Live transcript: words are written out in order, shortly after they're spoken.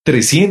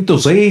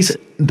306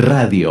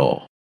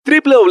 Radio.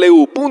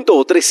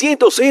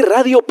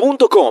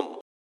 www.306radio.com.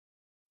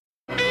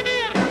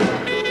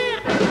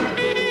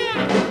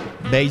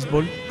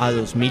 Béisbol a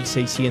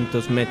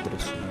 2.600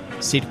 metros,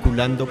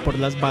 circulando por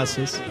las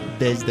bases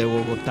desde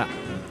Bogotá.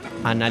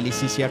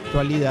 Análisis y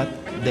actualidad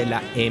de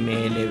la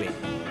MLB.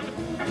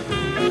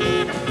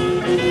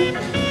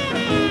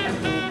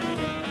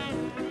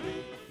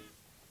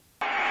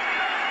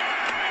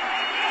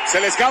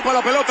 Se le escapa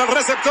la pelota al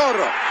receptor.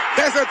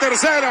 Desde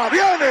tercera,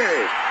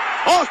 viene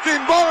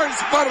Austin Barnes,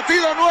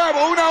 partido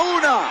nuevo,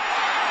 1-1.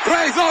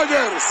 Tres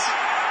Dodgers.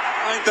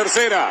 En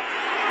tercera,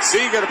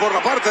 Seager por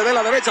la parte de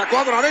la derecha,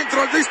 cuadro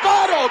adentro, el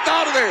disparo,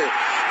 tarde.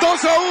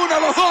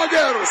 2-1 los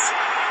Dodgers.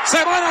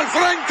 Se van al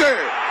frente.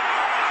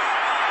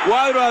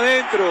 Cuadro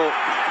adentro,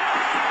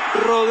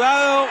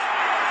 rodado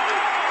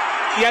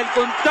y al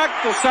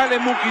contacto sale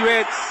Mookie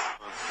Betts.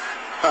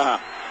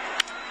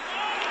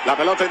 La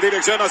pelota en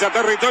dirección hacia el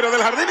territorio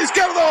del jardín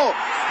izquierdo.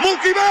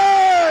 Mookie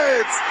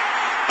Betts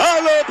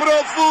a lo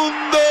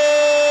profundo.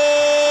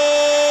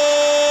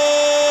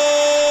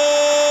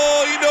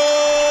 Y no.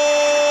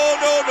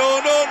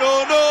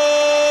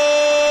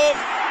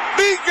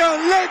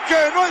 Díganle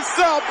que no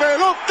esa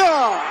pelota.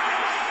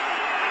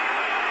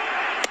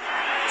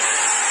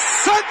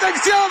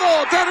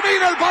 Sentenciado,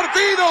 termina el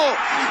partido.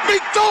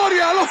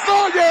 Victoria a los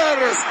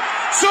Dodgers.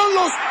 Son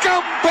los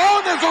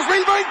campeones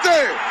 2020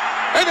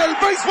 en el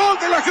béisbol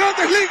de las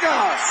Grandes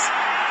Ligas.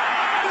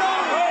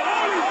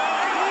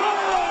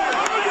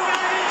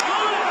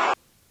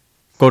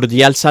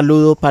 Cordial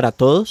saludo para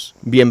todos.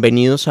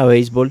 Bienvenidos a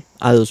Béisbol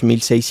a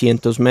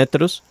 2.600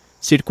 metros,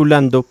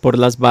 circulando por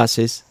las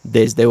bases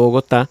desde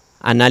Bogotá.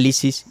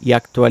 Análisis y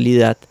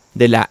actualidad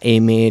de la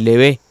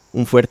MLB.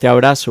 Un fuerte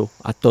abrazo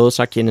a todos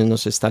a quienes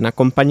nos están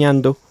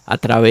acompañando a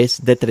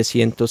través de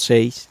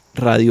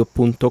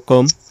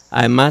 306radio.com.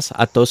 Además,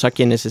 a todos a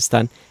quienes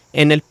están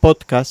en el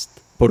podcast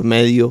por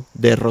medio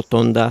de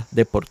Rotonda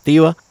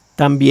Deportiva,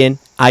 también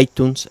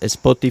iTunes,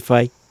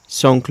 Spotify,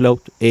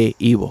 SoundCloud e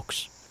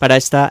iVoox. Para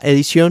esta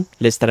edición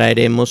les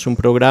traeremos un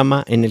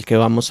programa en el que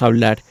vamos a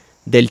hablar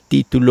del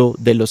título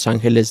de Los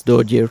Ángeles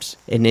Dodgers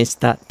en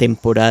esta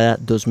temporada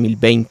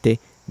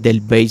 2020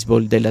 del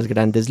béisbol de las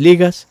Grandes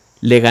Ligas.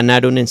 Le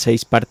ganaron en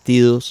 6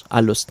 partidos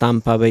a los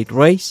Tampa Bay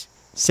Rays,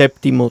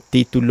 séptimo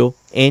título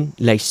en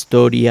la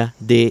historia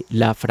de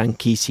la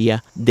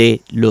franquicia de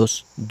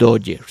los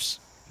Dodgers.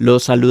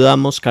 Los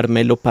saludamos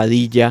Carmelo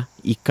Padilla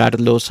y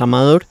Carlos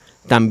Amador.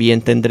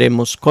 También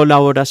tendremos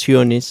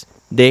colaboraciones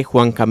de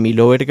Juan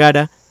Camilo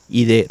Vergara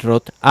y de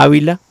Rod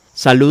Ávila.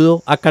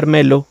 Saludo a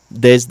Carmelo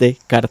desde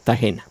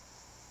Cartagena.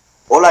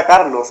 Hola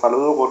Carlos,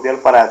 saludo cordial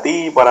para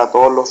ti y para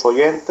todos los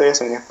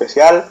oyentes, en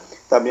especial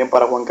también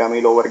para Juan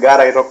Camilo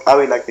Vergara y Rod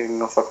Ávila, quienes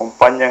nos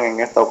acompañan en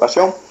esta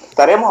ocasión.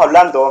 Estaremos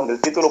hablando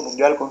del título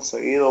mundial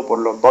conseguido por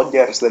los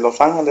Dodgers de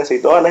Los Ángeles y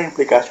todas las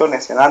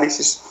implicaciones y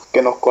análisis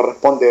que nos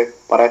corresponde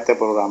para este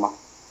programa.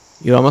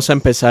 Y vamos a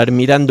empezar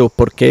mirando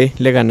por qué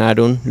le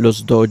ganaron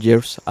los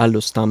Dodgers a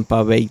los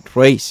Tampa Bay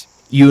Rays.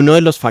 Y uno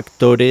de los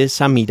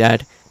factores a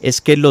mirar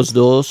es que los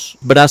dos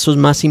brazos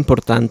más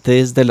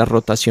importantes de la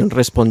rotación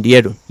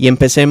respondieron. Y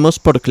empecemos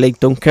por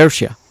Clayton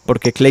Kershaw,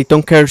 porque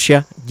Clayton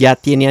Kershaw ya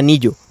tiene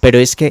anillo, pero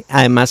es que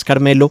además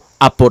Carmelo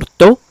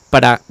aportó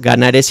para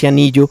ganar ese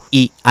anillo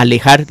y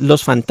alejar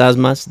los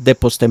fantasmas de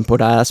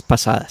postemporadas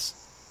pasadas.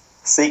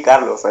 Sí,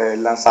 Carlos,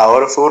 el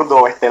lanzador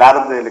zurdo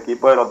estelar del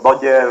equipo de los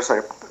Dodgers,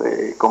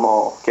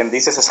 como quien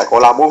dice, se sacó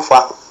la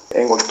bufa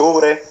en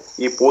octubre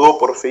y pudo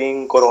por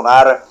fin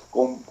coronar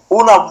con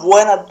una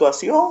buena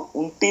actuación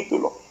un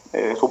título.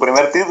 Su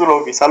primer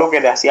título, quizá lo que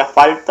le hacía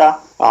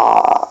falta,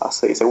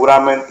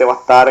 seguramente va a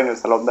estar en el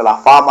Salón de la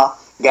Fama.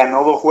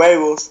 Ganó 2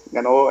 juegos,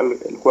 ganó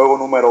el juego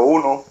número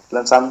 1,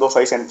 lanzando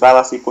 6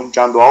 entradas y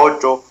punchando a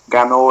 8.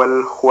 Ganó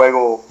el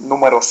juego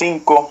número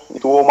 5,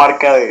 y tuvo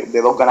marca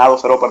de 2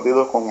 ganados, 0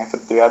 perdidos con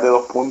efectividad de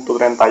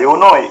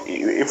 2.31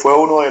 y fue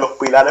uno de los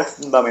pilares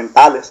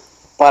fundamentales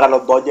para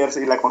los Dodgers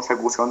y la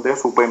consecución de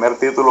su primer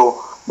título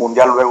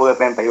mundial luego de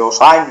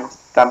 32 años.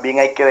 También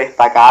hay que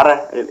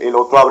destacar el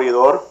otro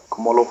abridor,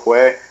 como lo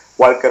fue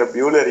Walker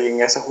Buehler, y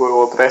en ese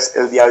juego 3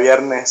 el día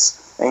viernes,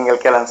 en el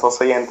que lanzó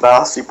 6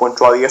 entradas y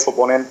ponchó a 10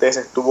 oponentes,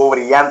 estuvo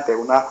brillante,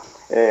 una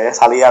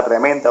salida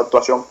tremenda,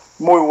 actuación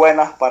muy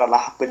buena para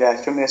las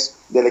aspiraciones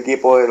del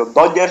equipo de los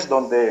Dodgers,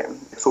 donde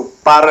su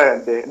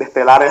par de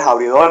estelares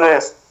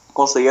abridores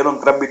consiguieron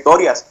 3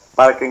 victorias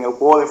para que en el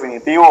juego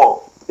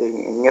definitivo,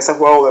 en ese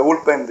juego de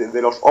bullpen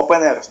de los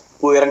openers,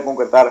 pudieran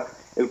concretar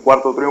el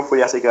 4º triunfo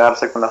y así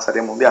quedarse con la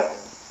Serie Mundial.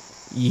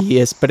 Y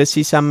es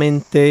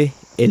precisamente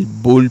el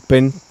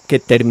bullpen que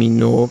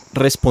terminó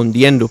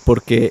respondiendo,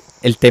 porque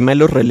el tema de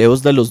los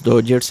relevos de los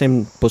Dodgers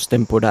en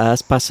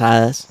postemporadas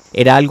pasadas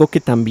era algo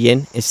que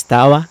también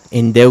estaba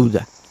en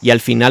deuda, y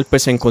al final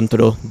pues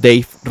encontró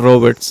Dave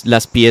Roberts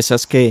las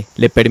piezas que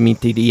le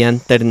permitirían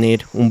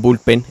tener un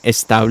bullpen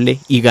estable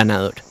y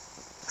ganador.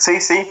 Sí,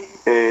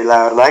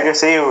 la verdad que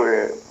sí,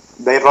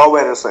 Dave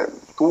Roberts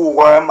tuvo un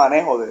buen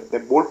manejo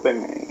del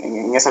bullpen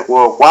en ese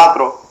juego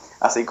 4,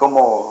 así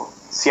como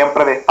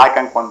siempre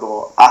destacan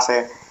cuando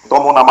hace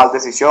toma una mal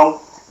decisión,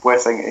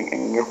 pues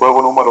en el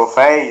juego número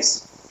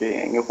 6,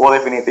 en el juego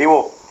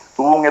definitivo,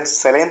 tuvo un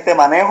excelente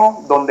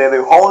manejo donde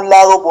dejó a un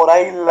lado por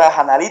ahí las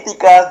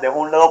analíticas, dejó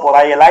a un lado por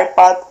ahí el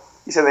iPad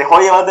y se dejó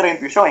llevar de la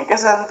intuición. ¿En qué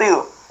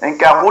sentido? En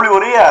que a Julio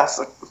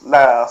Urias,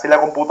 si la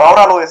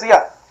computadora lo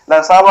decía,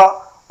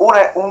 lanzaba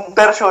un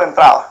tercio de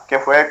entrada, que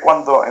fue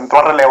cuando entró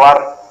a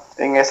relevar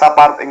en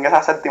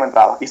esa séptima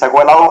entrada y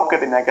sacó el out que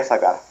tenía que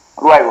sacar.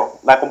 Luego,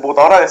 la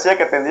computadora decía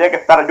que tendría que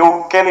estar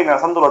John Kelly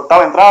lanzando la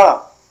octava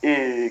entrada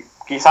y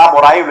quizá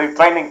por ahí Blake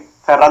Training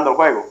cerrando el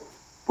juego.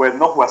 Pues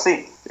no fue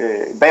así.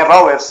 Dave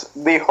Roberts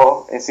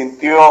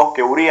sintió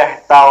que Urias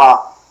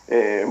estaba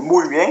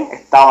muy bien,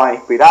 estaba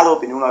inspirado,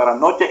 tenía una gran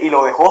noche y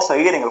lo dejó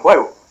seguir en el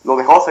juego.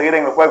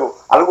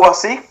 Algo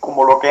así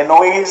como lo que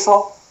no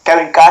hizo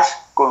Kevin Cash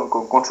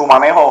con su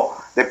manejo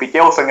de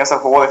picheos en ese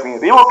juego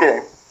definitivo,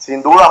 que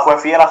sin duda fue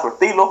fiel a su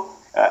estilo,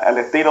 al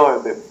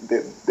estilo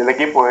del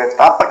equipo de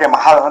Tampa, que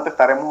más adelante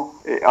estaremos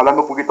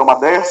hablando un poquito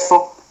más de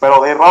eso. Pero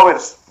Dave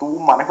Roberts tuvo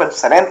un manejo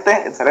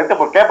excelente.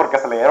 ¿Por qué? Porque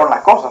se le dieron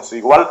las cosas.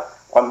 Igual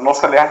cuando no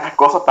se le dan las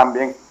cosas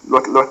también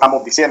lo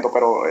estamos diciendo,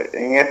 pero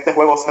en este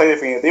juego 6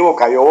 definitivo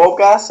cayó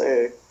bocas,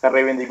 se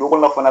reivindicó con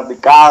la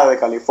fanaticada de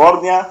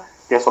California,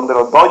 que son de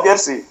los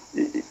Dodgers,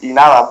 y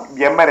nada,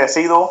 bien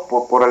merecido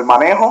por el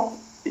manejo,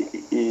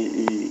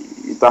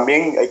 y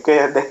también hay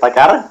que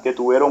destacar que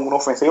tuvieron una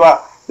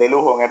ofensiva de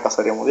lujo en esta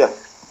Serie Mundial.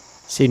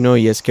 Sí, no,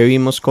 y es que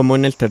vimos como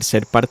en el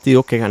tercer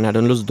partido que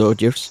ganaron los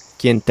Dodgers,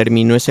 quien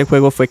terminó ese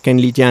juego fue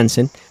Kenley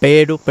Jansen,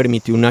 pero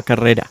permitió una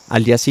carrera.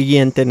 Al día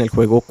siguiente, en el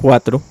juego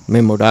 4,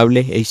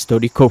 memorable e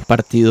histórico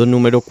partido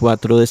número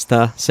 4 de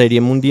esta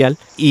Serie Mundial,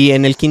 y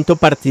en el quinto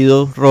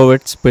partido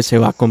Roberts pues se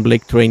va con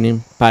Blake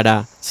Training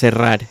para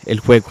cerrar el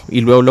juego.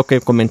 Y luego lo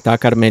que comentaba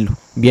Carmelo,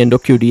 viendo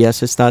que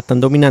Urias estaba tan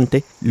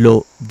dominante,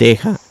 lo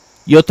deja.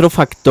 Y otro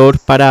factor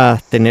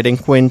para tener en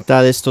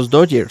cuenta de estos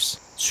Dodgers,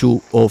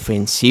 su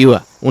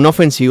ofensiva. Una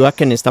ofensiva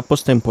que en esta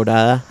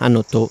postemporada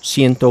anotó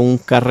 101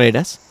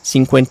 carreras,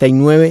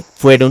 59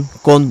 fueron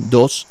con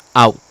 2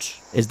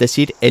 outs, es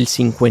decir, el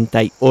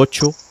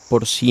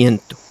 58%.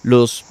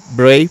 Los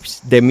Braves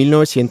de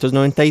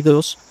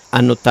 1992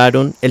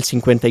 anotaron el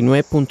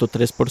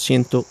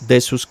 59.3%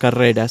 de sus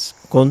carreras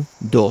con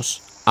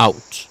 2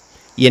 outs.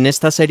 Y en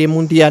esta Serie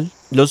Mundial,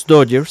 los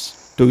Dodgers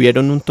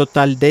tuvieron un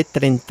total de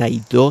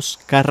 32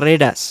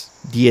 carreras,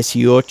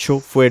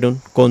 18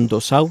 fueron con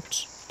 2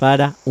 outs,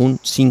 para un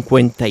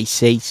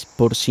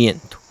 56%.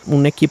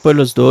 Un equipo de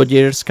los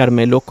Dodgers,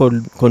 Carmelo,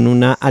 con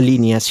una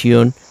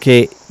alineación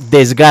que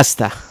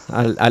desgasta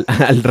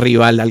al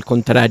rival, al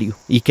contrario,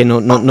 y que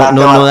no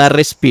da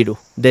respiro,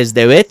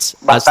 desde Betts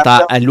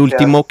hasta el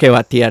último que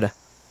bateara.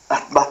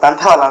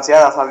 Bastante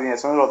balanceada esa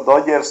alineación de los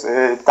Dodgers,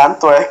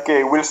 tanto es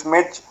que Will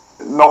Smith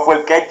no fue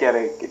el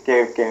catcher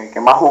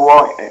que más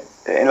jugó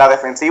en la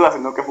defensiva,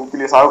 sino que fue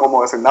utilizado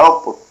como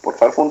designado por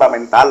ser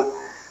fundamental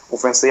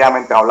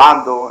ofensivamente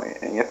hablando.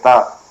 En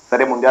esta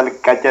Serie Mundial,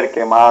 el catcher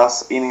que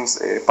más innings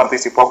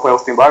participó fue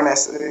Austin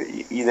Barnes,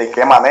 y de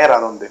qué manera,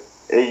 donde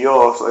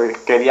ellos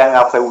querían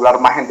asegurar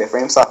más en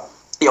defensa,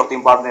 y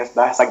Austin Barnes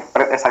da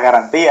esas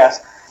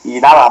garantías. Y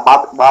nada,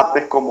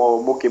 bates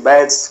como Mookie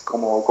Betts,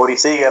 como Corey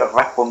Seager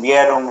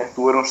respondieron,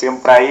 estuvieron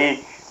siempre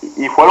ahí,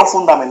 y fueron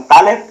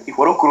fundamentales, y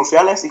fueron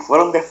cruciales, y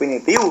fueron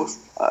definitivos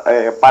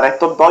para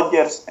estos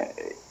Dodgers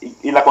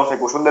y la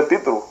consecución del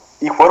título.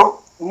 Y fueron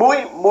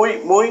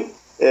muy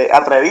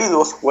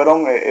atrevidos,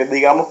 fueron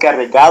digamos que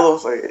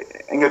arriesgados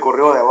en el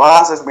corrido de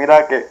bases.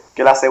 Mira que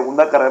la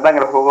segunda carrera en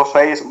el juego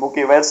 6,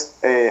 Mookie Betts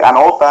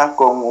anota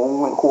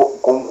con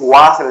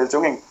jugada de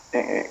selección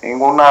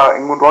en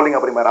un rolling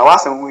a primera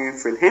base, en un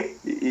infield hit,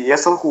 y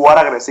eso es jugar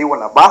agresivo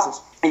en las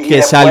bases. Que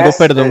es algo,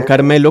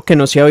 Carmelo, que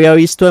no se había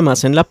visto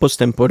además en la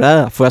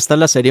postemporada. Fue hasta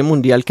la Serie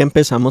Mundial que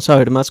empezamos a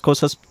ver más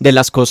cosas de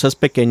las cosas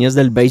pequeñas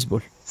del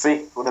béisbol.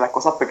 Sí, de las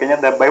cosas pequeñas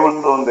del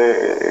béisbol,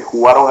 donde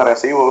jugaron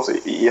agresivos,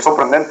 y es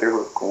sorprendente,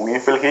 con un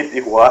infield hit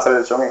y jugada de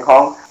selección en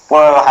home,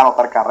 puedes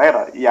anotar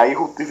carreras, y ahí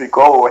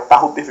está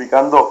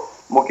justificando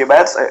Mookie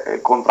Betts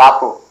el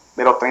contrato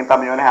de los 30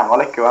 millones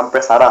anuales que va a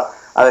empezar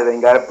a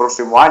devengar el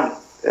próximo año.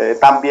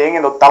 También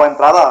en la octava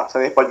entrada se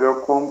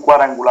despachó con un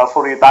cuadrangular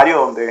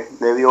solitario, donde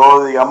le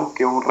dio, digamos,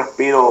 que un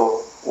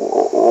respiro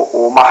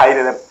o más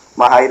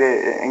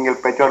aire en el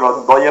pecho de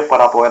los Dodgers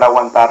para poder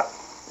aguantar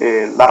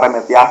la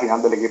arremetida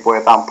final del equipo de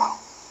Tampa.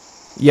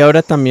 Y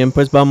ahora también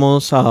pues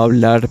vamos a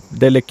hablar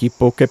del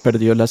equipo que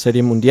perdió la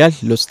Serie Mundial,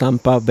 los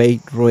Tampa Bay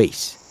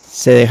Rays.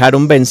 Se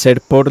dejaron vencer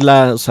por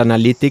los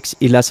analytics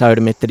y la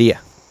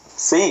sabermetría.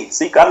 Sí,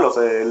 Carlos,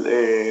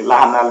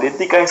 las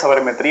analíticas y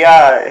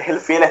sabermetría es el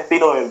fiel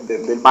estilo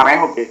del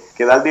manejo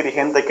que da el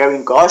dirigente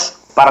Kevin Cash.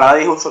 Para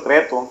nadie es un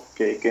secreto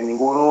que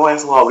ninguno de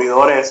sus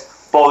abridores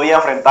podía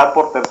enfrentar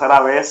por tercera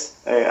vez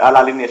a la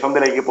alineación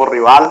del equipo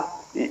rival,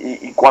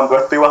 y cuando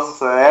esto iba a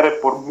suceder,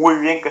 por muy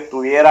bien que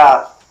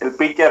estuviera el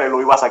pitcher,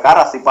 lo iba a sacar.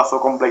 Así pasó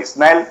con Blake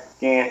Snell,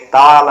 quien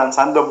estaba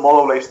lanzando en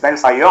modo Blake Snell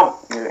Cy Young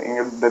en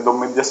el del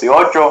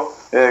 2018,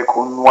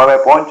 con 9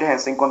 ponches en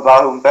 5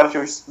 entradas de un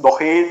tercio y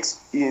 2 hits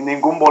y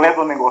ningún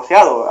boleto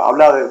negociado.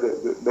 Habla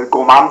del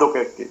comando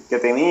que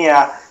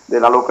tenía, de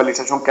la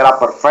localización que era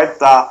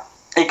perfecta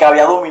y que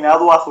había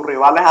dominado a sus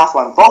rivales a su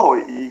antojo.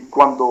 Y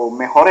cuando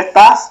mejor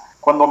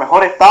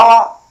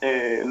estaba,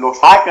 lo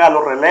saca,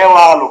 lo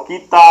releva, lo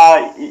quita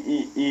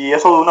y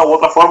eso de una u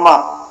otra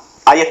forma,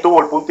 ahí estuvo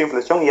el punto de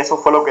inflexión y eso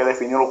fue lo que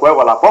definió el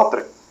juego a la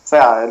postre. O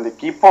sea, el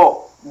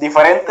equipo,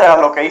 diferente a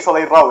lo que hizo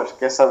Dave Roberts,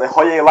 que se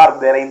dejó llevar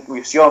de la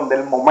intuición,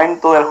 del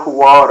momento del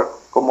jugador,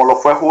 como lo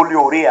fue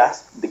Julio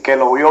Urias, que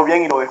lo vio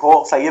bien y lo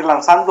dejó seguir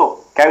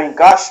lanzando. Kevin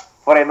Cash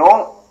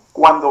frenó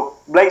cuando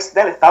Blake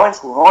Snell estaba en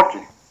su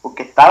noche,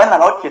 porque estaba en la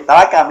noche,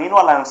 estaba camino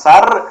a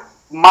lanzar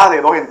más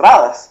de 2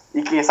 entradas,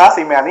 y quizás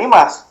si me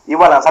animas,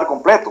 iba a lanzar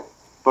completo,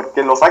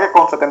 porque lo saque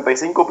con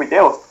 75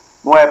 picheos,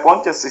 9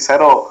 ponches y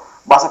 0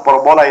 bases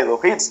por bola y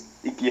 2 hits,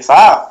 y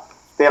quizás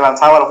te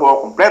lanzaba el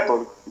juego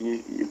completo,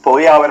 y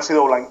podía haber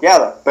sido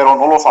blanqueada, pero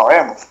no lo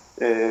sabemos.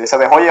 Se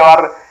dejó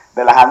llevar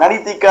de las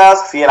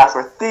analíticas, fiel a su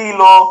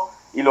estilo,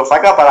 y lo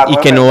saca para y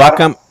que no va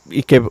a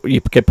y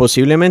que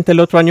posiblemente el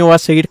otro año va a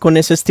seguir con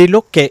ese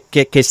estilo, que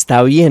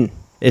está bien.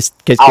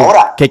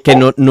 Ahora,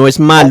 no es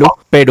malo,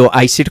 pero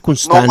hay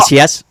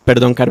circunstancias,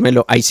 perdón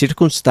Carmelo, hay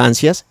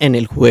circunstancias en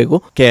el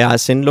juego que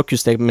hacen lo que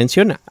usted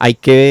menciona. Hay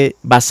que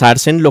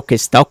basarse en lo que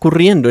está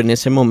ocurriendo en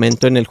ese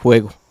momento en el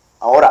juego.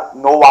 Ahora,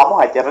 no vamos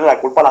a echarle la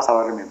culpa a la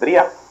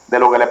sabermetría de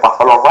lo que le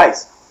pasó a los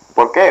Rays.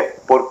 ¿Por qué?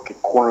 Porque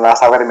con la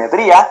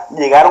sabermetría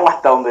llegaron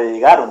hasta donde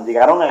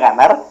llegaron a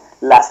ganar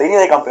la serie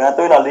de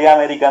campeonato de la Liga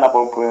Americana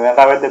por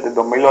primera vez desde el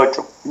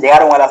 2008.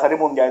 Llegaron a la Serie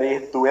Mundial y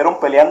estuvieron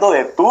peleando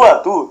de tú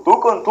a tú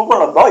con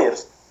los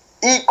Dodgers.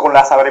 Y con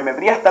la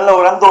sabermetría están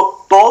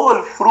logrando todo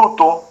el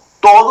fruto,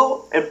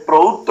 todo el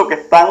producto que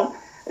están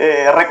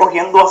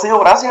recogiendo ha sido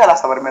gracias a la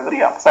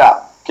sabermetría. O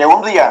sea, que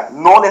un día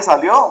no le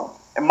salió,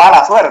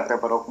 mala suerte,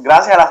 pero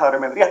gracias a la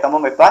sabermetría están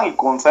donde están y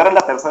con ser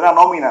la tercera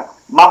nómina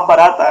más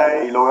barata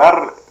y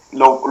lograr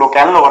lo que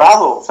han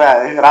logrado, o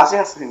sea, es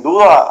gracias sin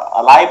duda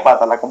al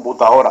iPad, a la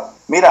computadora.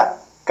 Mira,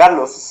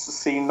 Carlos,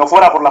 si no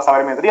fuera por la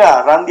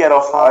sabermetría, Randy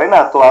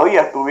Arozarena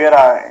todavía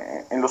estuviera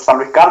en los San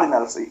Luis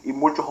Cardinals y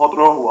muchos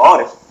otros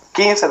jugadores.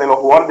 15 de los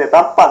jugadores de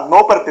Tampa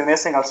no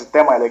pertenecen al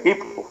sistema del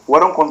equipo,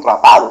 fueron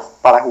contratados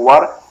para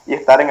jugar y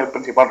estar en el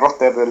principal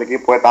roster del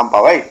equipo de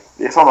Tampa Bay.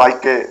 Y eso no hay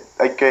que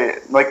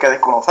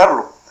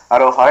desconocerlo. A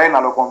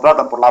Arozarena lo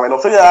contratan por la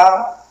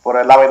velocidad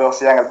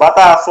en el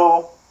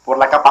batazo, por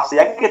la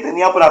capacidad que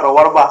tenía para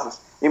robar bases.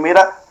 Y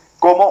mira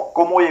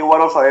cómo llegó a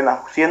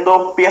Arozarena,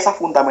 siendo pieza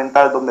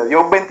fundamental, donde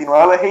dio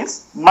 29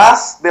 hits,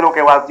 más de lo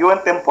que batió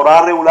en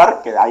temporada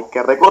regular, que hay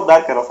que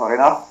recordar que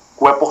Arozarena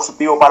fue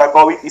positivo para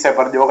COVID y se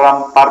perdió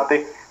gran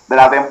parte de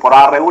la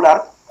temporada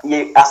regular.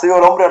 Y ha sido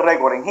el hombre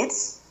récord en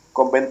hits,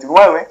 con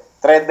 29,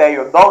 3 de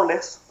ellos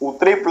dobles, un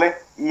triple,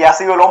 y ha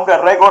sido el hombre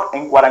récord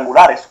en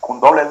cuadrangulares, con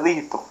dobles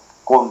dígitos,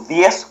 con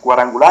 10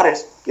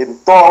 cuadrangulares, que en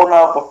toda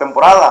una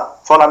postemporada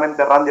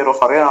solamente Randy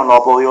Arozarena lo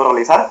ha podido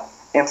realizar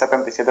en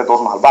 77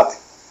 turnos al bate.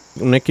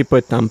 Un equipo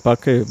de Tampa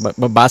que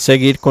va a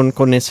seguir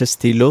con ese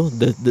estilo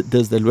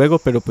desde luego,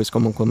 pero pues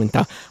como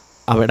comentaba,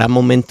 habrá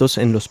momentos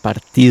en los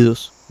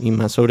partidos y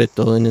más sobre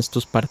todo en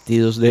estos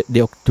partidos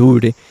de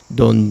octubre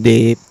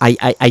donde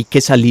hay que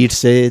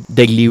salirse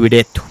del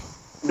libreto.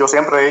 Yo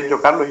siempre he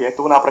dicho, Carlos, y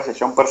esto es una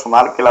apreciación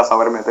personal, que la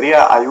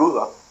sabermetría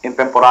ayuda en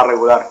temporada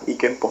regular y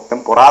que en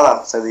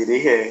postemporada se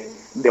dirige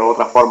de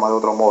otra forma, de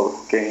otro modo,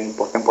 que en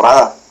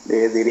postemporada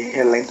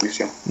dirige la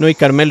intuición. No, y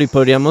Carmelo, y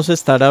podríamos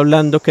estar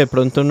hablando que de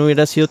pronto no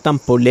hubiera sido tan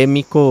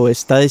polémico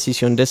esta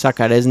decisión de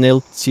sacar a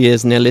Snell si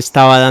Snell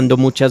estaba dando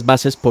muchas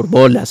bases por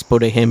bolas,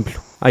 por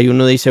ejemplo. Ahí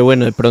uno dice,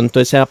 bueno, de pronto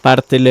esa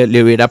parte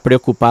le hubiera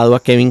preocupado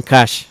a Kevin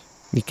Cash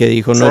y que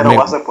dijo, no, 0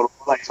 bases por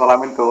bolas y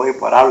solamente 2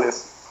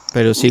 imparables.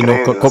 Pero sí, no,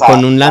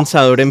 con un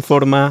lanzador en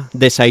forma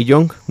de Cy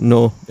Young,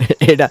 no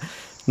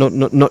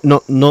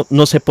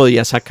se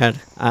podía sacar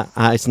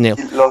a Snell.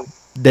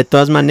 De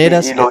todas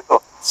maneras,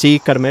 sí,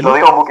 Carmelo. Lo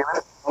dijo Mookie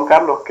Betts, ¿no,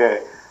 Carlos?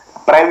 Que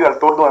previo al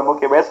turno de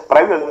Mookie Betts,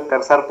 previo al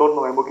tercer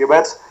turno de Mookie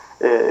Betts,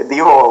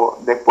 dijo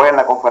después en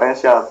la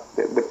conferencia,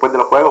 después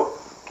del juego,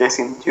 que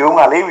sintió un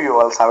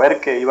alivio al saber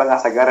que iban a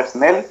sacar a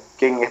Snell,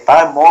 quien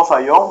estaba en modo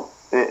Cy Young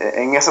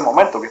en ese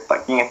momento,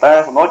 quien estaba en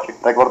esa noche.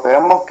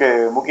 Recordemos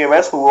que Mookie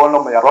Betts jugó en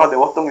los Mediarrojas de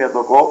Boston y le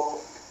tocó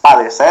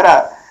padecer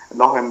a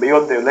los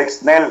envíos de Blake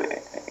Snell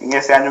en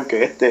ese año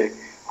que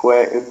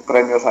fue el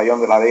premio Cy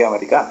Young de la Liga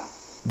Americana.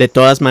 De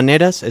todas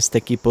maneras, este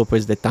equipo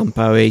pues de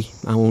Tampa Bay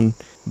aún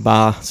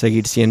va a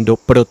seguir siendo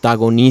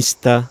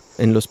protagonista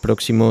en los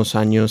próximos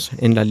años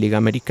en la Liga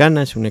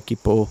Americana. Es un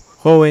equipo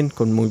joven,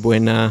 con muy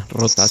buena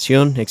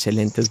rotación,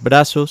 excelentes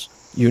brazos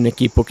y un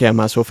equipo que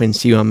además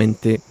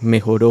ofensivamente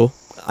mejoró,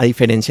 a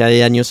diferencia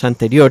de años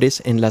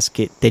anteriores en las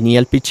que tenía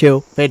el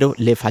picheo, pero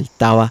le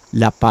faltaba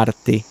la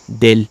parte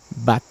del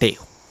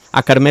bateo.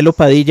 A Carmelo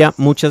Padilla,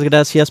 muchas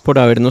gracias por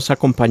habernos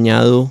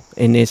acompañado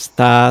en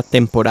esta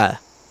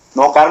temporada.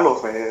 No,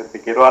 Carlos,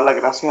 te quiero dar las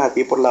gracias a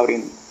ti por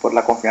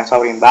la confianza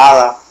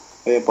brindada,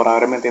 por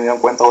haberme tenido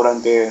en cuenta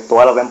durante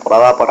toda la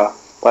temporada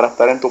para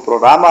estar en tu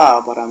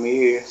programa. Para mí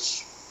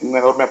es un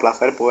enorme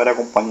placer poder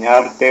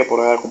acompañarte,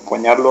 poder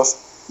acompañarlos,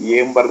 y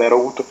es un verdadero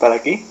gusto estar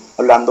aquí.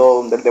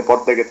 hablando del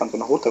deporte que tanto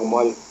nos gusta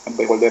como el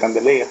béisbol de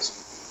Grandes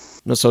Ligas.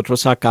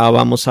 Nosotros acá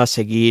vamos a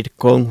seguir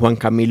con Juan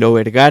Camilo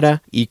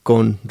Vergara y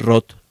con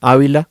Rod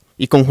Ávila.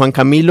 Y con Juan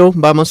Camilo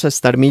vamos a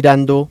estar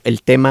mirando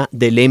el tema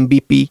del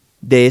MVP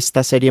de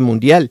esta Serie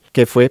Mundial,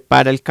 que fue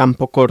para el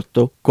campo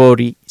corto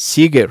Corey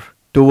Seager.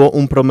 Tuvo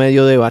un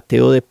promedio de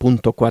bateo de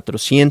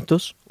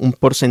 .400, un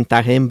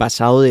porcentaje de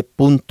envasado de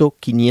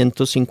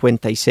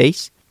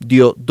 .556,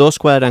 dio 2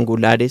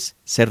 cuadrangulares,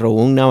 se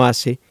robó una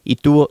base y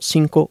tuvo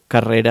 5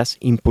 carreras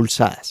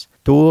impulsadas.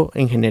 Tuvo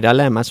en general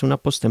además una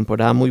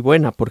postemporada muy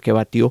buena porque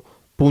batió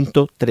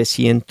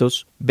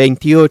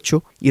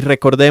 .328 y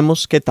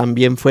recordemos que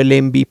también fue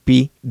el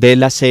MVP de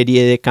la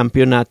serie de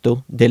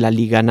campeonato de la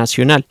Liga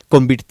Nacional,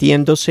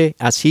 convirtiéndose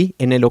así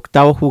en el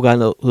 8º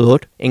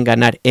jugador en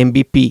ganar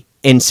MVP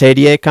en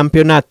serie de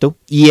campeonato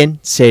y en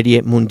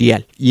serie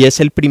mundial, y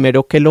es el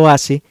primero que lo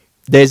hace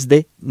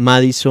desde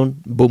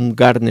Madison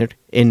Bumgarner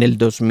en el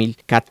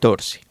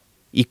 2014.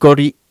 Y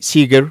Corey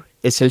Seager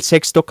es el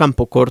 6º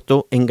campo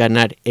corto en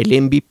ganar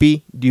el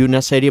MVP de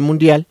una serie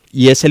mundial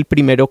y es el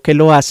primero que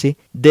lo hace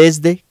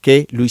desde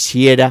que lo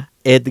hiciera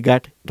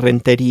Edgar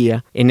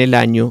Rentería en el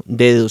año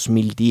de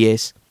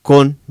 2010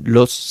 con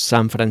los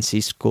San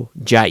Francisco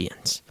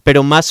Giants.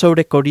 Pero más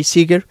sobre Corey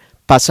Seager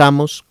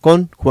pasamos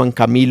con Juan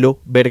Camilo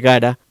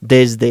Vergara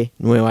desde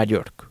Nueva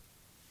York.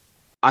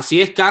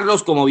 Así es,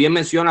 Carlos, como bien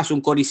mencionas,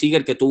 un Corey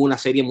Seager que tuvo una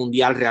serie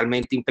mundial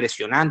realmente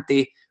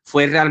impresionante.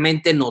 Fue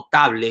realmente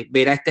notable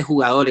ver a este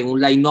jugador en un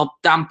line-up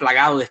tan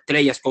plagado de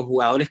estrellas, con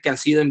jugadores que han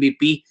sido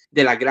MVP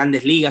de las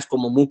grandes ligas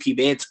como Mookie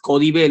Betts,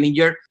 Cody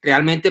Bellinger,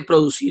 realmente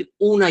producir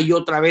una y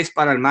otra vez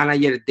para el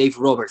manager Dave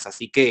Roberts.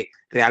 Así que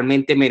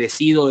realmente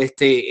merecido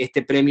este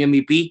premio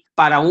MVP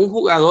para un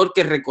jugador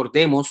que,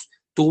 recordemos,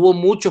 tuvo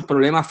muchos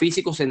problemas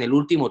físicos en el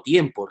último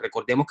tiempo.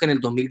 Recordemos que en el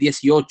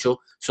 2018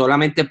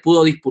 solamente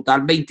pudo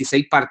disputar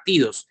 26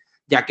 partidos,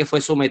 ya que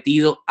fue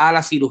sometido a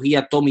la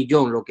cirugía Tommy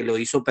John, lo que lo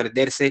hizo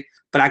perderse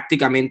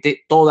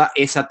prácticamente toda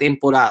esa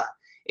temporada.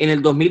 En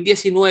el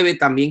 2019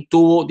 también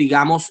tuvo,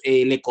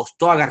 le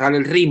costó agarrar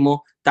el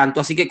ritmo, tanto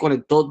así que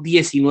conectó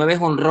 19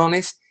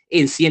 jonrones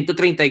en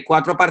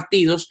 134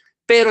 partidos,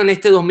 pero en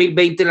este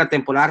 2020, en la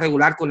temporada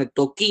regular,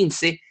 conectó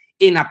 15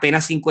 en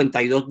apenas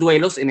 52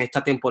 duelos en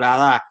esta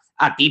temporada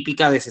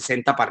atípica de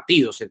 60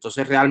 partidos.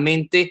 Entonces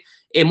realmente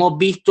hemos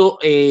visto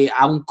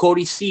a un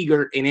Corey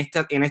Seager en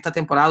esta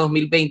temporada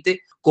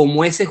 2020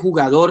 como ese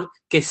jugador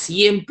que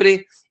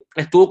siempre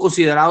estuvo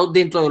considerado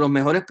dentro de los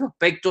mejores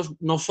prospectos,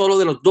 no solo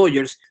de los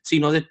Dodgers,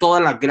 sino de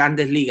todas las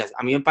grandes ligas.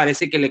 A mí me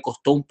parece que le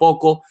costó un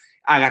poco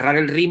agarrar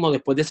el ritmo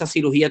después de esa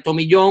cirugía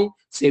Tommy John.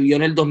 Se vio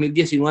en el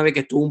 2019 que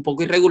estuvo un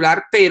poco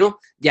irregular,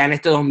 pero ya en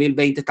este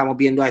 2020 estamos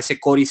viendo a ese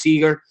Corey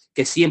Seager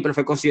que siempre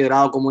fue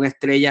considerado como una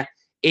estrella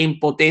en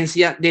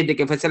potencia desde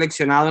que fue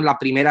seleccionado en la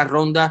primera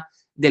ronda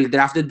del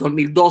draft del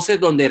 2012,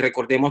 donde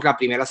recordemos la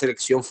primera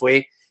selección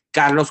fue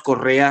Carlos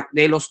Correa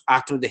de los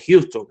Astros de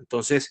Houston.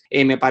 Entonces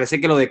me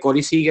parece que lo de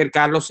Corey Seager,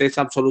 Carlos, es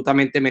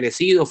absolutamente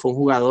merecido. Fue un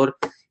jugador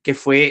que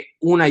fue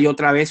una y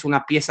otra vez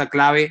una pieza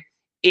clave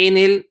en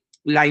el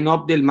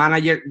line-up del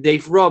manager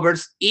Dave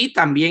Roberts y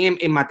también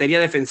en materia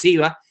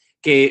defensiva,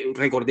 que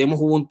recordemos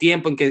hubo un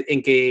tiempo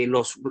en que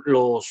los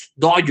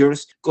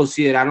Dodgers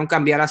consideraron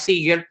cambiar a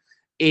Seager,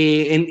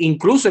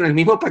 incluso en el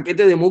mismo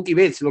paquete de Mookie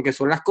Betts. Lo que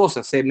son las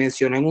cosas, se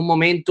mencionó en un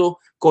momento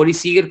Corey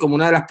Seager como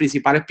una de las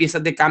principales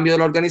piezas de cambio de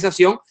la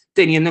organización,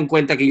 teniendo en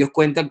cuenta que ellos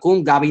cuentan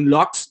con Gavin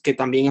Lux, que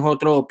también es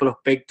otro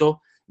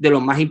prospecto de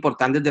los más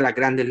importantes de las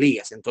grandes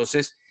ligas.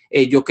 Entonces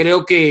yo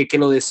creo que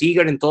lo de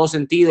Seager en todo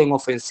sentido, en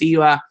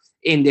ofensiva,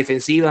 en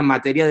defensiva, en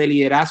materia de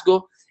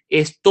liderazgo,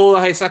 es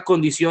todas esas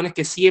condiciones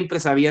que siempre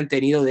se habían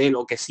tenido de él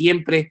o que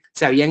siempre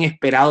se habían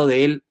esperado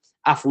de él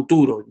a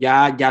futuro.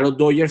 Ya los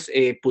Dodgers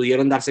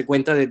pudieron darse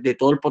cuenta de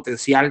todo el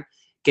potencial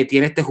que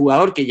tiene este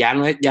jugador, que ya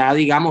no es,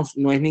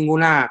 no es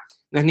ninguna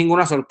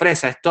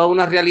sorpresa, es toda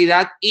una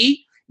realidad.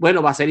 Y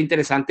bueno, va a ser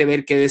interesante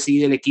ver qué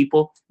decide el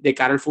equipo de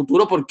cara al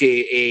futuro,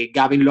 porque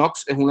Gavin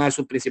Lux es una de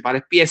sus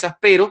principales piezas,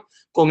 pero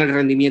con el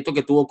rendimiento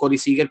que tuvo Corey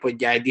Seager, pues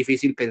ya es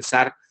difícil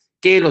pensar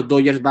que los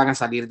Dodgers van a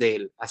salir de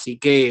él. Así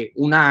que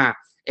una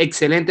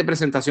excelente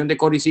presentación de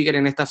Corey Seager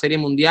en esta Serie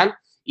Mundial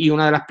y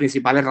una de las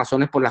principales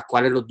razones por las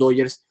cuales los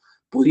Dodgers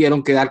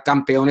pudieron quedar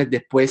campeones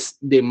después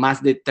de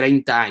más de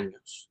 30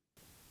 años.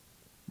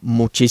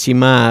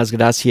 Muchísimas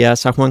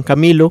gracias a Juan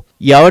Camilo.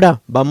 Y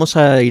ahora vamos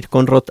a ir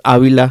con Rod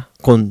Ávila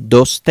con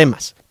 2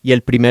 temas. Y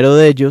el primero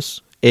de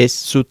ellos es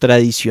su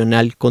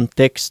tradicional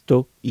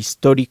contexto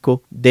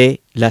histórico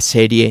de la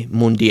Serie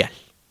Mundial.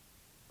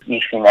 Y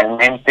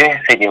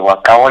finalmente se llevó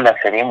a cabo la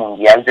Serie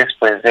Mundial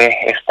después de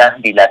esta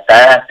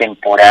dilatada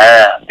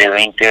temporada de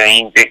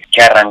 2020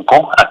 que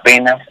arrancó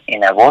apenas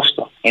en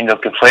agosto, en lo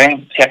que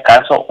fue, si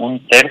acaso,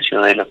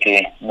 1/3 de lo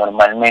que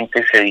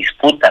normalmente se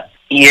disputa.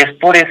 Y es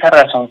por esa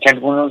razón que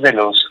algunos de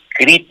los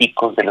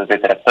críticos, de los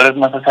detractores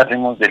más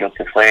acérrimos de lo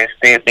que fue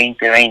este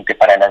 2020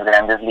 para las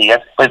grandes ligas,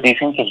 pues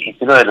dicen que el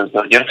título de los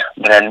Dodgers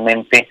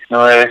realmente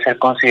no debe ser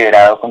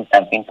considerado con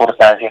tanta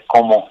importancia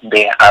como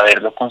de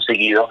haberlo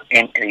conseguido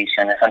en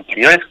ediciones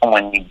anteriores, como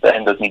en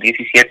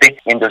 2017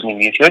 y en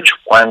 2018,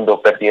 cuando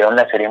perdieron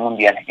la Serie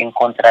Mundial en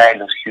contra de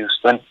los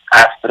Houston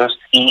Astros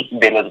y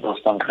de los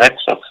Boston Red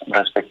Sox,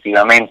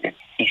 respectivamente.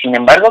 Y sin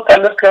embargo,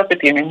 Carlos, creo que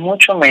tiene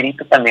mucho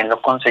mérito también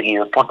lo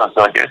conseguido por los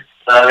Dodgers,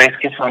 toda vez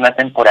que fue una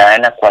temporada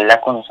en la cual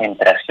la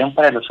concentración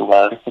para los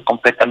jugadores fue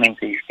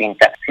completamente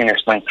distinta, sin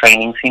spring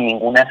training, sin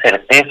ninguna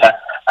certeza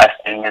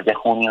hasta el mes de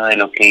junio de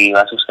lo que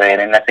iba a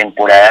suceder en la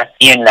temporada,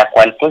 y en la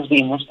cual pues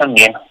vimos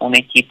también un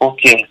equipo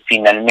que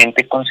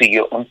finalmente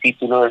consiguió un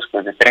título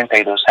después de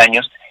 32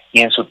 años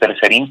y en su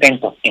tercer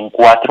intento en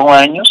 4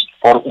 años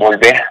por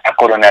volver a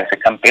coronarse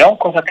campeón,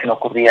 cosa que no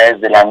ocurría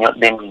desde el año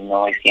de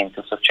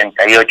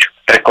 1988.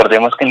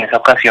 Recordemos que en esa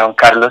ocasión,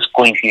 Carlos,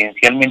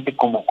 coincidencialmente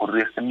como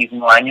ocurrió este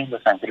mismo año,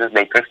 Los Ángeles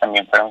Lakers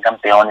también fueron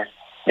campeones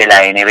de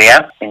la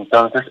NBA.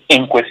 Entonces,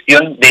 en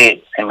cuestión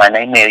de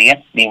semana y media,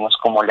 vimos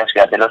como la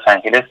ciudad de Los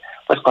Ángeles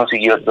pues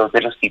consiguió 2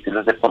 de los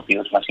títulos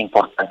deportivos más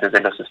importantes de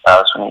los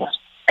Estados Unidos.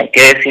 Hay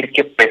que decir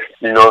que pues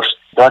los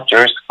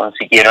Dodgers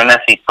consiguieron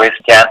así pues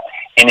ya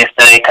en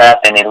esta década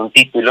tener un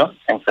título.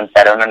 Se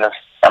enfrentaron a los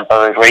Tampa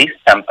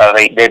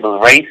Bay Devil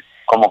Rays,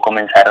 como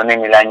comenzaron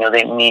en el año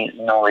de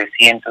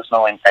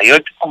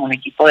 1998 como un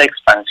equipo de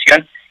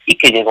expansión y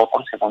que llegó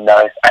por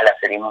segunda vez a la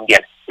Serie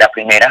Mundial. La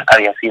primera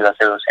había sido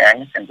hace 12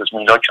 años, en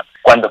 2008,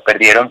 cuando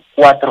perdieron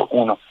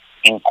 4-1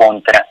 en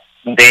contra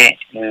de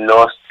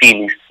los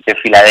Phillies de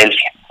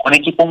Filadelfia. Un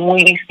equipo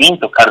muy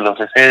distinto, Carlos,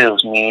 ese de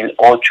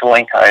 2008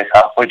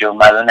 encabezado por Joe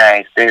Maddon,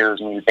 este de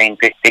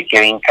 2020 de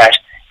Kevin Cash,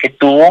 que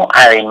tuvo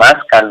además,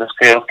 Carlos,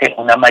 creo que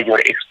una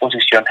mayor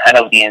exposición a la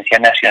audiencia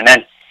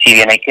nacional. Si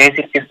bien hay que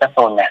decir que esta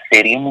fue una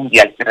serie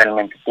mundial que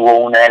realmente tuvo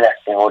una de las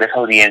peores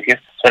audiencias,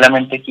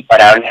 solamente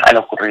equiparable a lo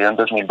ocurrido en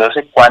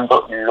 2012,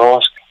 cuando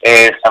los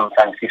San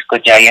Francisco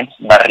Giants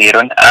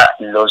barrieron a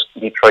los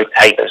Detroit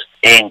Tigers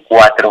en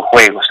 4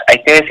 juegos.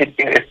 Hay que decir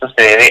que esto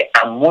se debe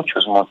a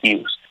muchos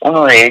motivos.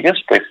 Uno de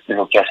ellos, pues,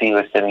 lo que ha sido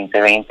este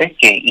 2020,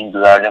 que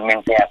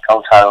indudablemente ha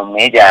causado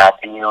mella, ha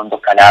tenido hondo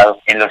calado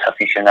en los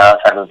aficionados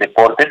a los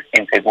deportes.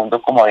 En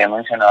segundo, como había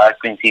mencionado al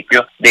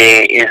principio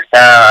de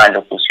esta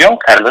locución,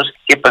 Carlos,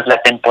 que pues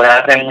la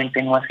temporada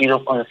realmente no ha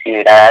sido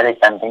considerada de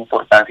tanta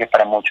importancia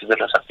para muchos de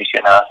los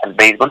aficionados al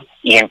béisbol.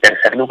 Y en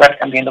tercer lugar,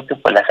 también lo que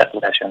fue la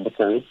saturación de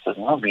productos,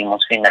 ¿no?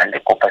 Vimos final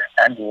de Copa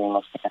Stanley,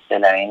 vimos final de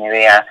la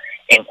NBA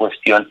en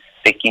cuestión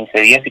de 15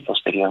 días y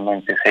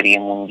posteriormente Serie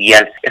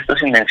Mundial. Esto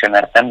sin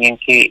mencionar también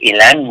que el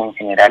ánimo en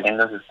general en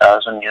los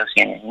Estados Unidos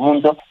y en el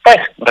mundo, pues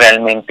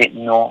realmente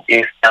no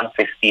es tan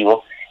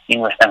festivo y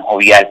no es tan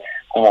jovial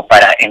como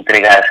para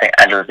entregarse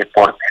a los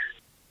deportes.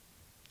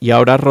 Y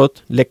ahora, Rod,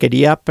 le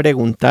quería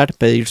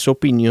pedir su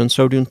opinión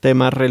sobre un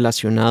tema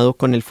relacionado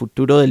con el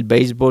futuro del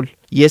béisbol,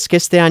 y es que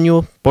este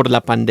año, por la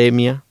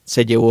pandemia,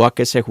 se llevó a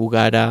que se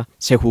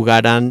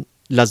jugaran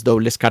las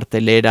dobles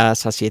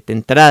carteleras a 7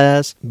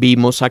 entradas,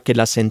 vimos a que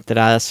las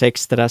entradas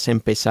extras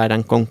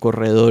empezaran con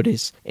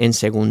corredores en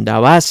segunda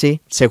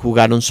base, se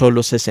jugaron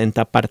solo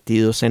 60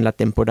 partidos en la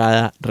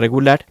temporada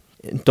regular.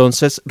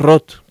 Entonces,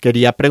 Rod,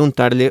 quería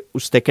preguntarle,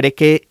 ¿usted cree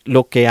que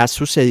lo que ha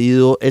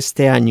sucedido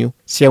este año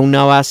sea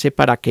una base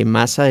para que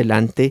más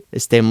adelante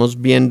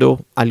estemos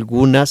viendo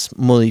algunas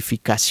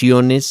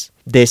modificaciones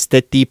de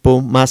este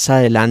tipo más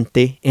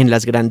adelante en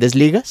las grandes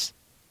ligas?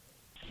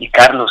 Y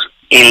Carlos,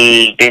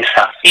 el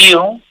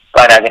desafío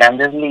para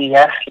Grandes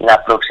Ligas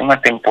la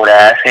próxima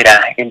temporada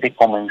será el de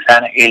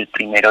comenzar el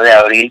 1 de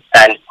abril,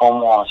 tal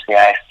como se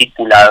ha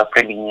estipulado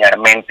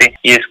preliminarmente,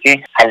 y es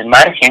que al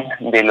margen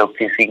de lo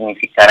que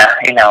significará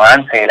el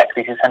avance de la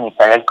crisis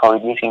sanitaria del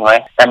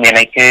COVID-19, también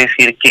hay que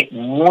decir que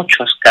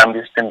muchos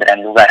cambios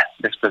tendrán lugar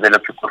después de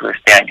lo que ocurrió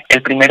este año.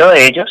 El primero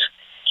de ellos,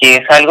 que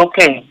es algo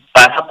que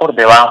pasa por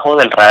debajo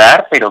del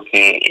radar, pero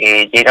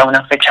que llega a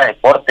una fecha de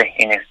corte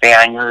en este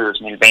año de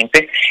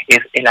 2020, es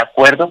el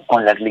acuerdo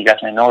con las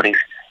ligas menores.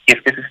 Y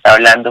es que se está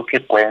hablando que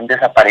pueden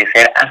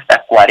desaparecer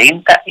hasta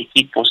 40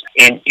 equipos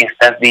en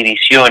estas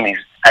divisiones.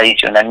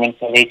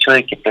 Adicionalmente, el hecho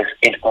de que pues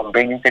el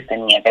convenio que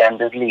tenía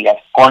Grandes Ligas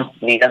con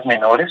ligas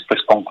menores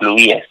pues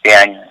concluía este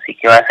año. Así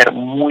que va a ser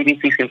muy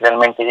difícil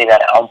realmente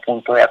llegar a un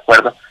punto de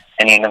acuerdo,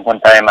 teniendo en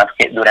cuenta además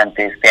que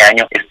durante este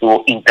año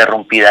estuvo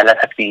interrumpidas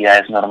las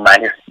actividades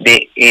normales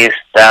de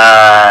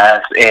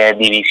estas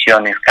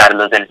divisiones,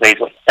 Carlos, del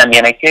béisbol.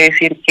 También hay que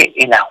decir que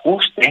el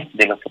ajuste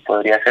de lo que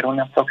podría ser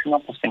una próxima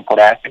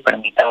postemporada que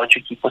permita 8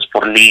 equipos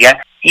por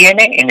liga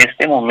tiene en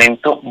este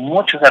momento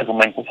muchos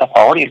argumentos a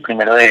favor, y el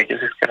primero de ellos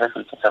es que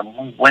resulta ser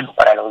muy bueno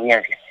para la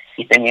audiencia,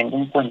 y teniendo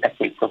en cuenta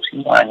que el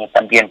próximo año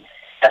también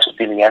las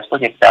utilidades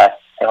proyectadas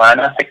se van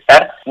a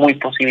afectar, muy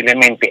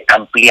posiblemente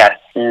ampliar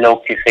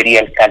lo que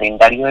sería el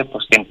calendario de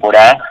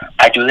postemporada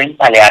ayuda a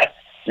paliar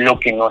lo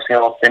que no se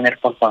va a obtener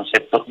por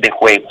concepto de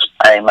juegos.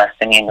 Además,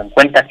 teniendo en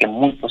cuenta que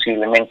muy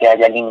posiblemente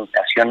haya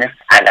limitaciones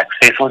al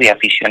acceso de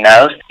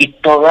aficionados y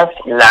todas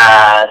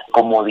las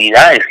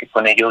comodidades que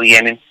con ello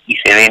vienen y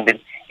se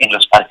venden en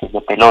los parques de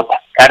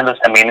pelota. Carlos,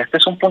 también este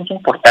es un punto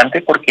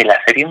importante porque la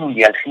Serie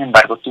Mundial, sin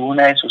embargo, tuvo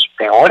una de sus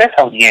peores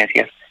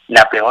audiencias,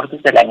 la peor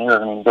desde el año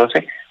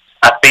 2012,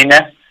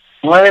 apenas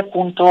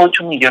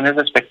 9.8 millones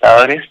de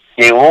espectadores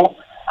llevó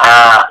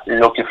a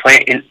lo que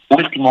fue el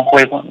último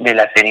juego de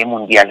la Serie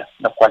Mundial,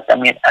 lo cual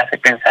también hace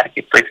pensar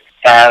que pues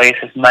cada vez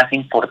es más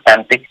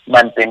importante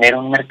mantener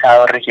un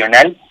mercado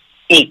regional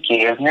y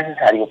que es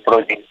necesario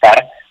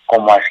proyectar,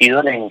 como ha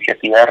sido la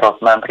iniciativa de Rod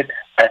Manfred,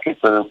 para que el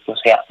producto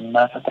sea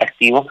más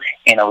atractivo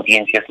en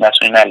audiencias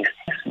nacionales.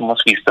 Hemos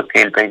visto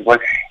que el béisbol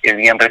es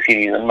bien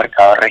recibido en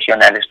mercados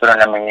regionales, pero en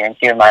la medida en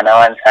que van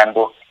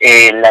avanzando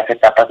las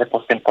etapas de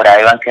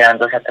postemporada y van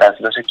quedándose atrás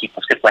los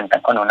equipos que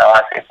cuentan con una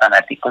base de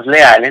fanáticos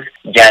leales,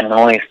 ya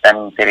no es tan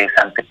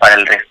interesante para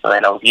el resto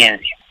de la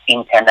audiencia.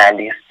 En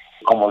canales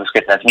como los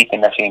que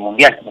transmiten la Serie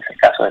Mundial, como es el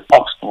caso de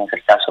Fox, como es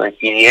el caso de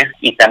T10,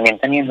 y también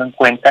teniendo en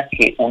cuenta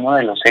que uno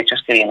de los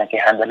hechos que viene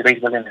aquejando al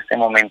béisbol en este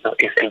momento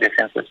es el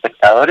descenso de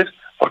espectadores,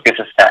 porque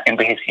se está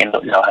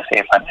envejeciendo la base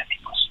de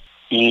fanáticos.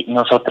 Y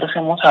nosotros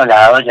hemos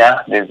hablado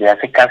ya desde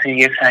hace casi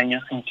 10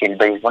 años en que el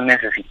béisbol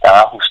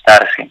necesitaba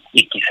ajustarse,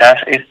 y quizás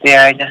este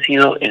haya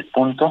sido el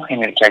punto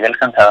en el que haya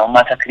alcanzado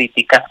masa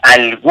crítica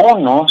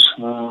algunas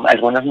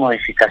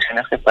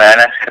modificaciones que puedan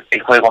hacer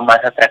el juego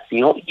más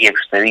atractivo y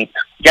expedito.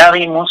 Ya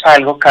vimos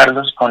algo,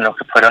 Carlos, con lo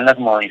que fueron las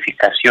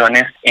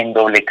modificaciones en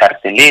doble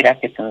cartelera,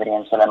 que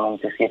tendrían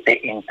solamente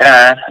 7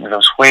 entradas,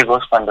 los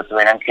juegos cuando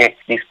tuvieran que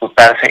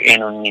disputarse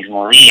en un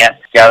mismo día.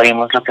 Ya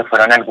vimos lo que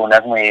fueron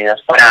algunas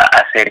medidas para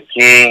hacer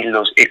que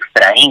los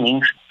extra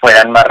innings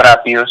fueran más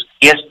rápidos.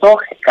 Y esto,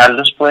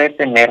 Carlos, puede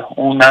tener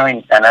una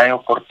ventana de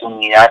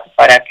oportunidad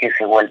para que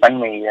se vuelvan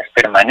medidas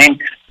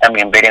permanentes.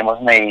 También veremos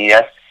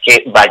medidas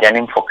que vayan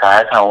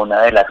enfocadas a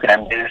una de las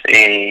grandes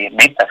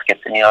metas que ha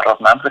tenido Rod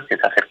Manfred, que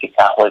es hacer que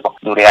cada juego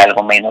dure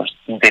algo menos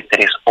de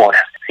 3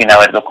 horas, sin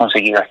haberlo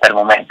conseguido hasta el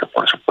momento,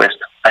 por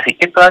supuesto. Así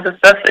que todas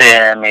estas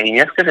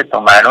medidas que se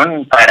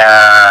tomaron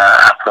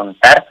para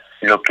afrontar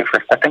lo que fue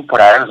esta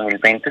temporada de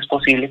 2020 es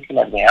posible que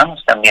las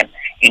veamos también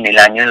en el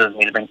año de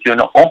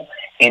 2021 o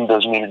en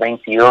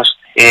 2022.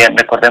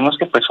 Recordemos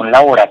que pues un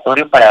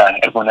laboratorio para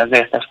algunas de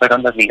estas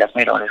fueron las ligas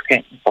menores,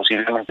 que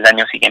posiblemente el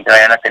año siguiente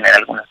vayan a tener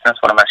algunas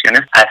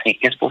transformaciones, así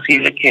que es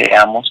posible que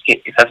veamos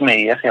que esas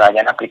medidas se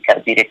vayan a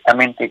aplicar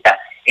directamente ya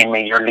en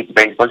Major League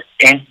Baseball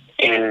en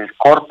el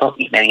corto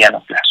y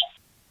mediano plazo.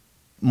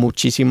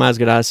 Muchísimas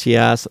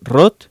gracias,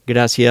 Rod.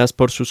 Gracias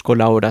por sus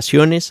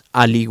colaboraciones,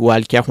 al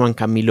igual que a Juan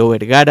Camilo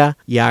Vergara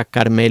y a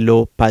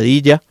Carmelo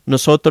Padilla.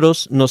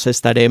 Nosotros nos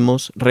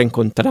estaremos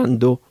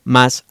reencontrando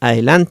más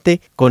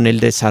adelante con el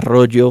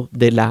desarrollo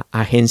de la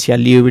agencia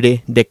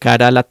libre de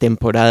cara a la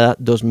temporada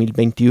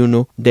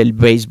 2021 del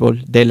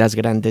béisbol de las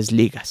Grandes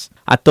Ligas.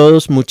 A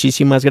todos,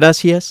 muchísimas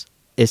gracias.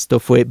 Esto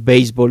fue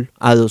Béisbol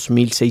a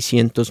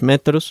 2.600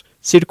 metros,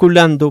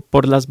 circulando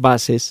por las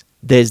bases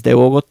desde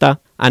Bogotá,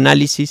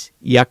 análisis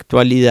y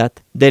actualidad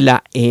de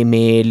la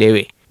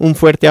MLB. Un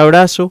fuerte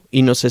abrazo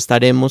y nos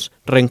estaremos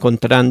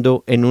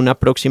reencontrando en una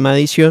próxima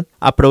edición.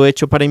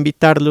 Aprovecho para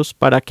invitarlos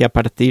para que a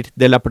partir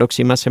de la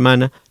próxima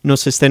semana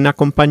nos estén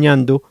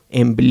acompañando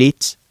en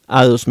Blitz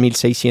a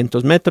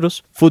 2.600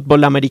 metros,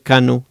 fútbol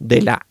americano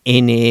de la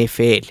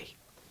NFL.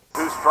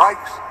 2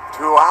 strikes,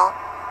 2 out,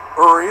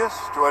 Urias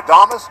to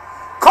Adames,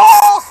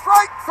 call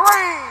strike 3,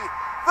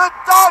 the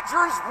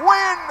Dodgers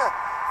win,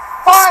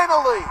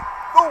 finally,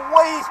 the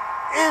wait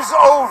is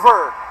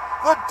over.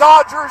 The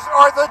Dodgers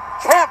are the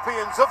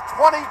champions of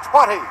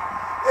 2020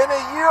 in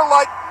a year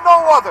like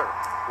no other,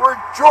 where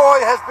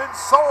joy has been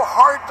so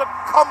hard to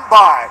come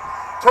by.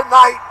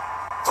 Tonight,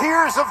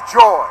 tears of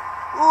joy.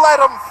 Let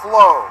them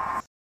flow.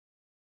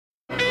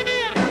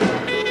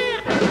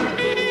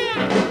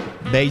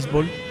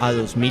 Béisbol a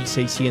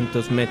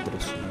 2.600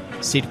 metros,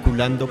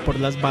 circulando por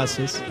las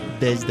bases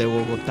desde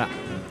Bogotá.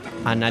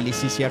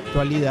 Análisis y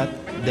actualidad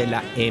de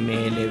la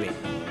MLB.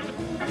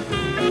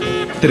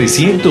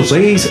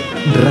 306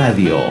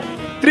 Radio.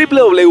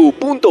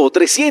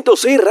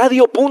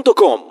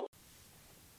 www.306radio.com